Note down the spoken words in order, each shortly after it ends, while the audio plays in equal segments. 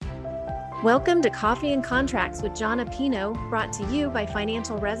Welcome to Coffee and Contracts with John Apino, brought to you by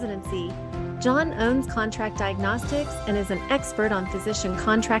Financial Residency. John owns Contract Diagnostics and is an expert on physician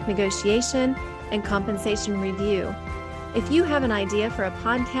contract negotiation and compensation review. If you have an idea for a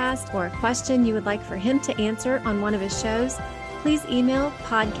podcast or a question you would like for him to answer on one of his shows, please email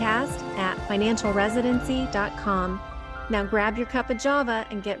podcast@financialresidency.com. Now grab your cup of Java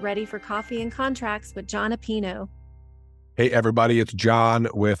and get ready for Coffee and Contracts with John Apino. Hey, everybody, it's John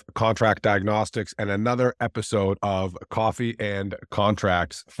with Contract Diagnostics and another episode of Coffee and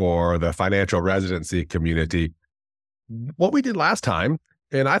Contracts for the Financial Residency community. What we did last time,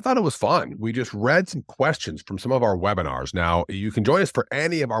 and I thought it was fun, we just read some questions from some of our webinars. Now, you can join us for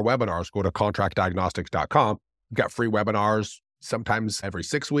any of our webinars. Go to contractdiagnostics.com. We've got free webinars, sometimes every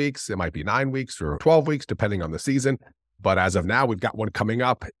 6 weeks. It might be 9 weeks or 12 weeks, depending on the season. But as of now, we've got one coming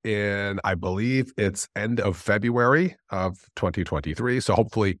up in, I believe it's end of February of 2023. So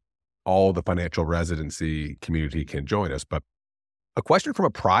hopefully all the financial residency community can join us. But a question from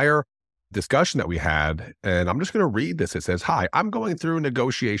a prior discussion that we had, and I'm just going to read this. It says, "Hi, I'm going through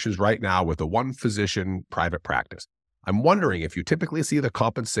negotiations right now with a one physician private practice. I'm wondering if you typically see the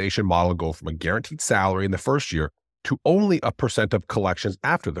compensation model go from a guaranteed salary in the first year to only a % of collections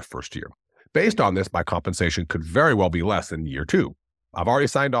after the first year. Based on this, my compensation could very well be less in year 2. I've already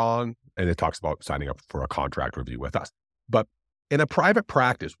signed on," and it talks about signing up for a contract review with us. But in a private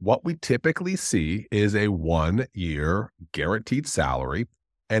practice, what we typically see is a 1-year guaranteed salary,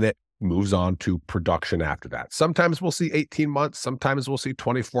 and it moves on to production after that. Sometimes we'll see 18 months, sometimes we'll see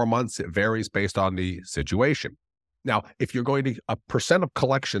 24 months. It varies based on the situation. Now, if you're going to a % of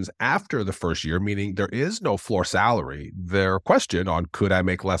collections after the first year, meaning there is no floor salary, their question on could I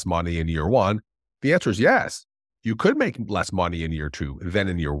make less money in year 1, the answer is yes. You could make less money in year 2 than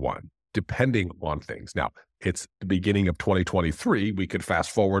in year 1, depending on things. Now, it's the beginning of 2023. We could fast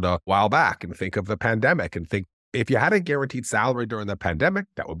forward a while back and think of the pandemic and think if you had a guaranteed salary during the pandemic,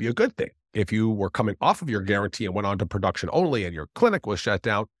 that would be a good thing. If you were coming off of your guarantee and went on to production only and your clinic was shut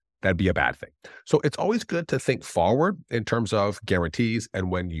down, that'd be a bad thing. So it's always good to think forward in terms of guarantees and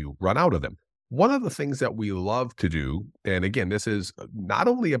when you run out of them. One of the things that we love to do, and again, this is not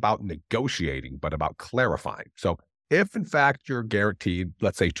only about negotiating, but about clarifying. So if in fact you're guaranteed,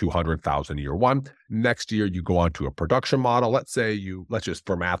 let's say 200,000 year 1, next year you go on to a production model. Let's just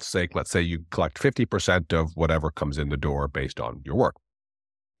for math's sake, let's say you collect 50% of whatever comes in the door based on your work.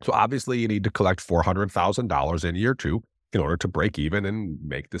 So obviously you need to collect $400,000 in year 2 in order to break even and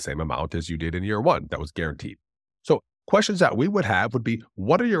make the same amount as you did in year 1 that was guaranteed. So questions that we would have would be,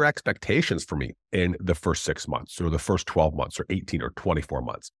 what are your expectations for me in the first 6 months or the first 12 months or 18 or 24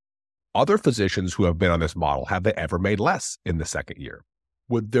 months? Other physicians who have been on this model, have they ever made less in the second year?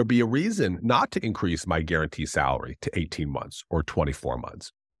 Would there be a reason not to increase my guarantee salary to 18 months or 24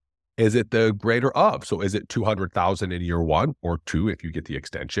 months? Is it the greater of? So is it 200,000 in year 1 or 2 if you get the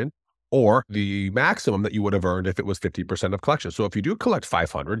extension? Or the maximum that you would have earned if it was 50% of collection. So if you do collect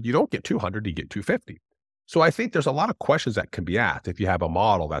 500, you don't get 200, you get 250. So I think there's a lot of questions that can be asked if you have a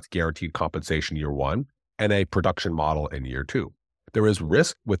model that's guaranteed compensation year 1 and a production model in year 2. There is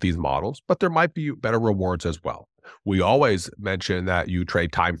risk with these models, but there might be better rewards as well. We always mention that you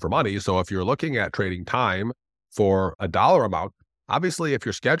trade time for money. So if you're looking at trading time for a dollar amount, obviously if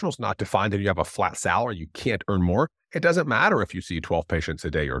your schedule's not defined and you have a flat salary, you can't earn more. It doesn't matter if you see 12 patients a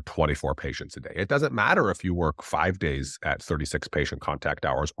day or 24 patients a day. It doesn't matter if you work 5 days at 36 patient contact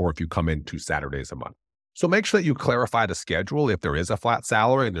hours or if you come in 2 Saturdays a month. So make sure that you clarify the schedule if there is a flat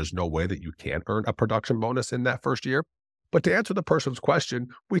salary and there's no way that you can earn a production bonus in that first year. But to answer the person's question,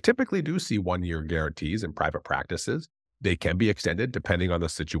 we typically do see 1-year guarantees in private practices. They can be extended depending on the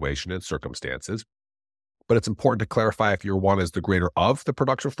situation and circumstances. But it's important to clarify if year 1 is the greater of the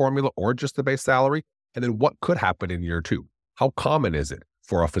production formula or just the base salary. And then what could happen in year 2? How common is it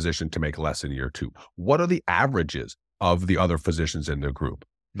for a physician to make less in year 2? What are the averages of the other physicians in the group?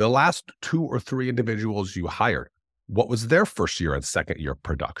 The last 2 or 3 individuals you hired, what was their first year and second year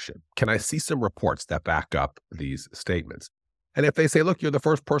production? Can I see some reports that back up these statements? And if they say, look, you're the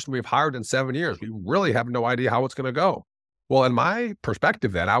first person we've hired in 7 years, we really have no idea how it's going to go. Well, in my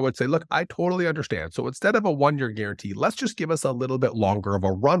perspective, then I would say, look, I totally understand. So instead of a 1-year guarantee, let's just give us a little bit longer of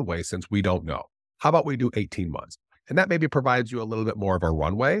a runway since we don't know. How about we do 18 months? And that maybe provides you a little bit more of a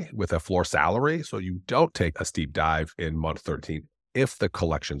runway with a floor salary so you don't take a steep dive in month 13 if the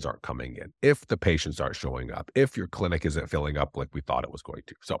collections aren't coming in, if the patients aren't showing up, if your clinic isn't filling up like we thought it was going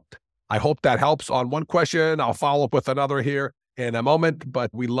to. So I hope that helps on one question. I'll follow up with another here in a moment,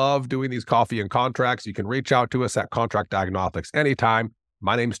 but we love doing these coffee and contracts. You can reach out to us at Contract Diagnostics anytime.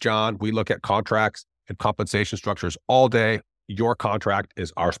 My name's John. We look at contracts and compensation structures all day. your contract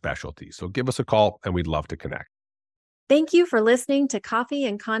is our specialty. So give us a call and we'd love to connect. Thank you for listening to Coffee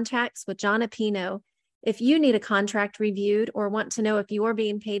and Contracts with John Apino. If you need a contract reviewed or want to know if you're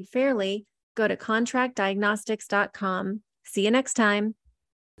being paid fairly, go to contractdiagnostics.com. See you next time.